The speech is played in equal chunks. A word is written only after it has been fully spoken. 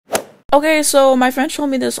Okay, so my friend showed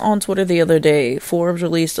me this on Twitter the other day. Forbes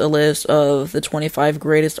released a list of the 25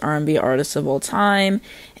 greatest R&B artists of all time.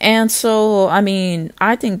 And so, I mean,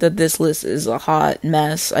 I think that this list is a hot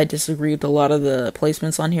mess. I disagree with a lot of the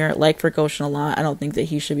placements on here. I like Frank Ocean a lot. I don't think that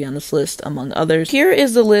he should be on this list, among others. Here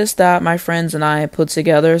is the list that my friends and I put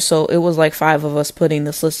together. So it was like 5 of us putting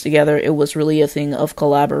this list together. It was really a thing of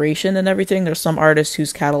collaboration and everything. There's some artists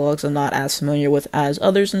whose catalogs I'm not as familiar with as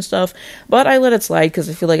others and stuff. But I let it slide because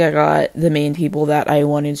I feel like I got the main people that I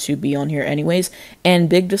wanted to be on here anyways. And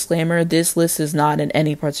big disclaimer, this list is not in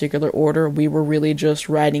any particular order. We were really just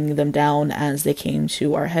writing them down as they came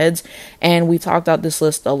to our heads, and we talked out this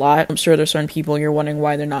list a lot. I'm sure there's certain people you're wondering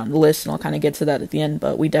why they're not on the list, and I'll kind of get to that at the end,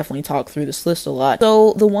 but we definitely talked through this list a lot.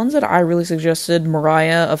 So the ones that I really suggested,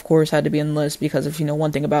 Mariah of course had to be on the list, because if you know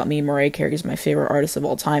one thing about me, Mariah Carey is my favorite artist of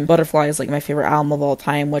all time. Butterfly is like my favorite album of all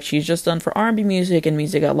time. What she's just done for R&B music and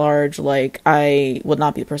music at large, like, I would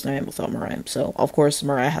not be the person I am without Mariah. So of course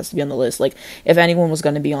Mariah has to be on the list. Like, if anyone was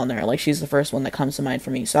going to be on there, like, she's the first one that comes to mind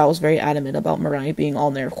for me. So I was very adamant about Mariah being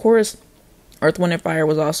on there. Of course, Earth, Wind and Fire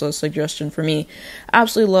was also a suggestion for me.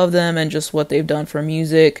 Absolutely love them and just what they've done for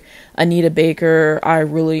music. Anita Baker, I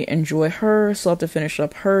really enjoy her. Still have to finish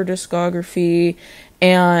up her discography.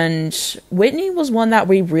 And Whitney was one that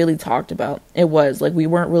we really talked about. It was like, we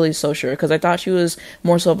weren't really so sure, because I thought she was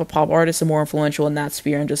more so of a pop artist and more influential in that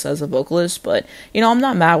sphere and just as a vocalist. But, you know, I'm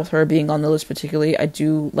not mad with her being on the list particularly. I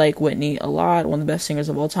do like Whitney a lot, one of the best singers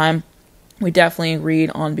of all time. We definitely agreed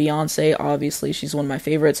on Beyonce. Obviously, she's one of my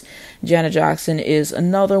favorites. Janet Jackson is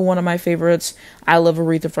another one of my favorites. I love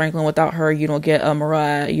Aretha Franklin. Without her, you don't get a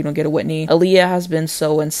Mariah, you don't get a Whitney. Aaliyah has been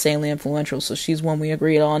so insanely influential, so she's one we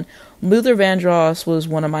agreed on. Luther Vandross was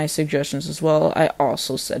one of my suggestions as well. I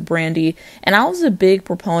also said Brandy, and I was a big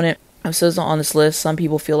proponent of SZA on this list. Some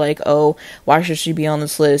people feel like, oh, why should she be on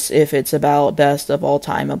this list if it's about best of all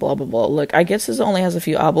time and blah blah blah. Look, I guess SZA only has a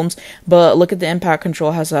few albums, but look at the impact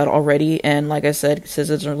Control has had already. And like I said, SZA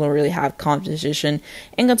doesn't really have competition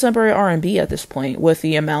in contemporary R&B at this point, with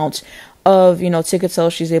the amount of, you know, ticket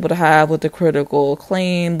sales she's able to have, with the critical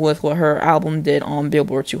acclaim, with what her album did on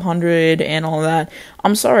Billboard 200 and all that.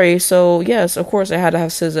 I'm sorry. So yes, of course I had to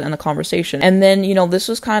have SZA in the conversation. And then, you know, this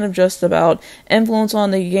was kind of just about influence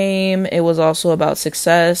on the game. It was also about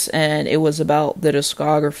success, and it was about the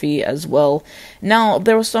discography as well. Now,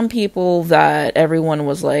 there were some people that everyone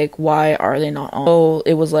was like, why are they not on? So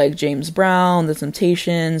it was like James Brown, The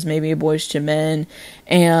Temptations, maybe Boyz II Men,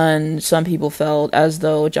 and some people felt as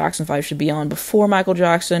though Jackson 5 should be on before Michael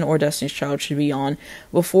Jackson, or Destiny's Child should be on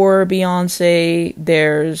before Beyonce.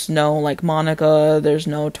 There's no like Monica, there's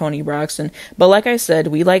no Toni Braxton. But like I said,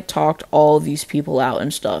 we like talked all of these people out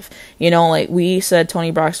and stuff. You know, like we said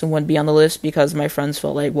Toni Braxton wouldn't be on the list because my friends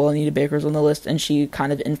felt like, well, Anita Baker's on the list and she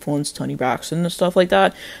kind of influenced Toni Braxton and stuff like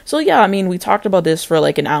that. So yeah, I mean, we talked about this for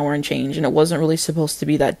like an hour and change, and it wasn't really supposed to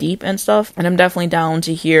be that deep and stuff. And I'm definitely down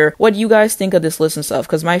to hear what you guys think of this list and stuff,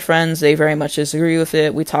 because my friends, they very much disagree with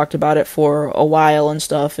it. We talked about it for a while and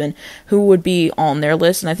stuff, and who would be on their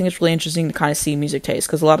list. And I think it's really interesting to kind of see music taste,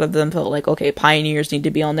 because a lot of them felt like, okay, pioneers need to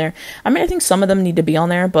be on there. I mean, I think some of them need to be on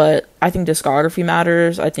there, but I think discography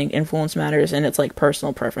matters, I think influence matters, and it's like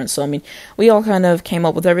personal preference. So I mean, we all kind of came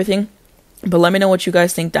up with everything. But let me know what you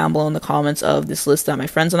guys think down below in the comments of this list that my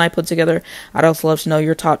friends and I put together. I'd also love to know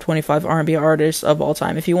your top 25 R&B artists of all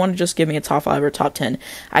time. If you want to just give me a top 5 or top 10,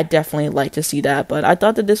 I'd definitely like to see that. But I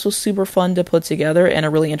thought that this was super fun to put together and a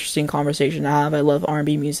really interesting conversation to have. I love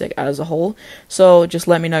R&B music as a whole. So just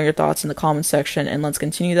let me know your thoughts in the comment section, and let's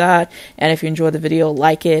continue that. And if you enjoyed the video,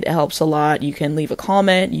 like it. It helps a lot. You can leave a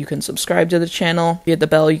comment. You can subscribe to the channel. Hit the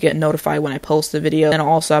bell. You get notified when I post the video. And I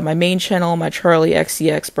also have my main channel, my Charlie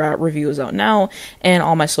XCX Brat review is out now, and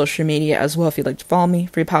all my social media as well if you'd like to follow me.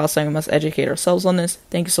 Free Palestine, we must educate ourselves on this.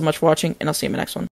 Thank you so much for watching, and I'll see you in my next one.